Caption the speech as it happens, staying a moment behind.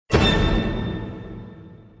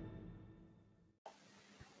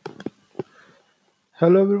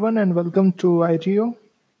Hello everyone and welcome to IRIO.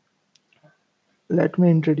 Let me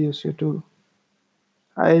introduce you to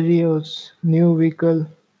IRIO's new vehicle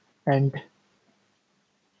and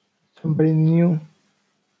somebody new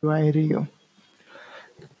to IRIO.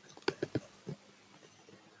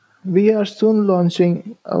 We are soon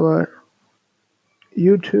launching our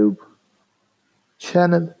YouTube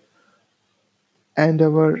channel and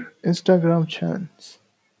our Instagram channels.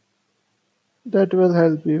 That will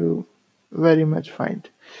help you very much find.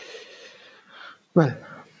 Well,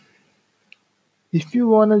 if you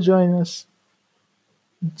want to join us,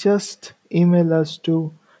 just email us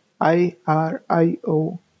to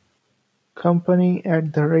IRIO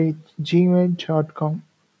company@gmail.com.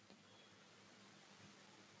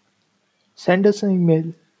 Send us an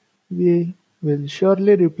email. We will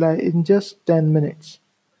surely reply in just 10 minutes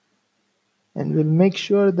and we'll make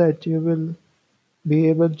sure that you will be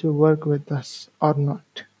able to work with us or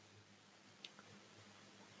not.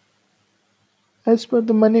 As per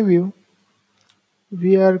the money view,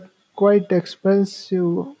 we are quite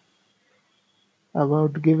expensive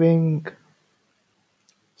about giving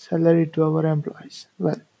salary to our employees.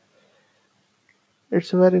 Well,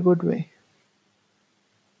 it's a very good way.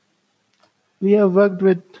 We have worked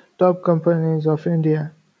with top companies of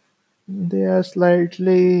India. They are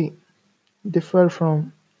slightly differ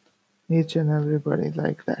from each and everybody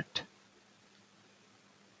like that.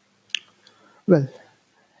 Well,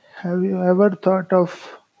 have you ever thought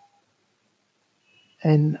of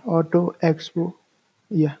an auto expo?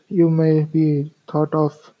 Yeah, you may be thought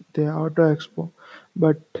of the auto expo,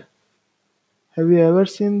 but have you ever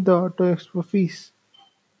seen the auto expo fees?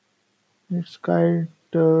 Its quite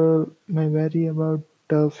may vary about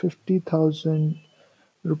 50,000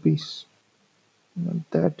 rupees.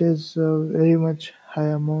 That is a very much high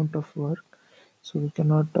amount of work, so we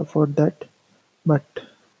cannot afford that. But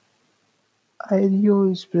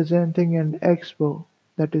IRIO is presenting an expo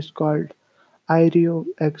that is called IRIO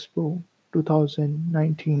Expo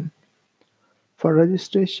 2019. For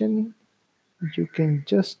registration, you can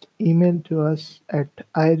just email to us at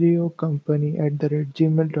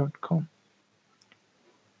iriocompany@gmail.com.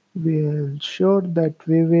 We'll sure that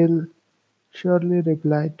we will surely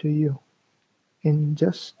reply to you in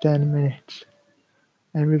just 10 minutes,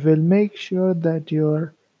 and we will make sure that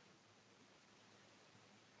your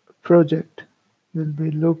project will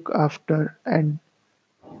be looked after and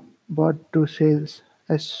brought to sales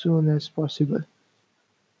as soon as possible.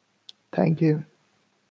 Thank you.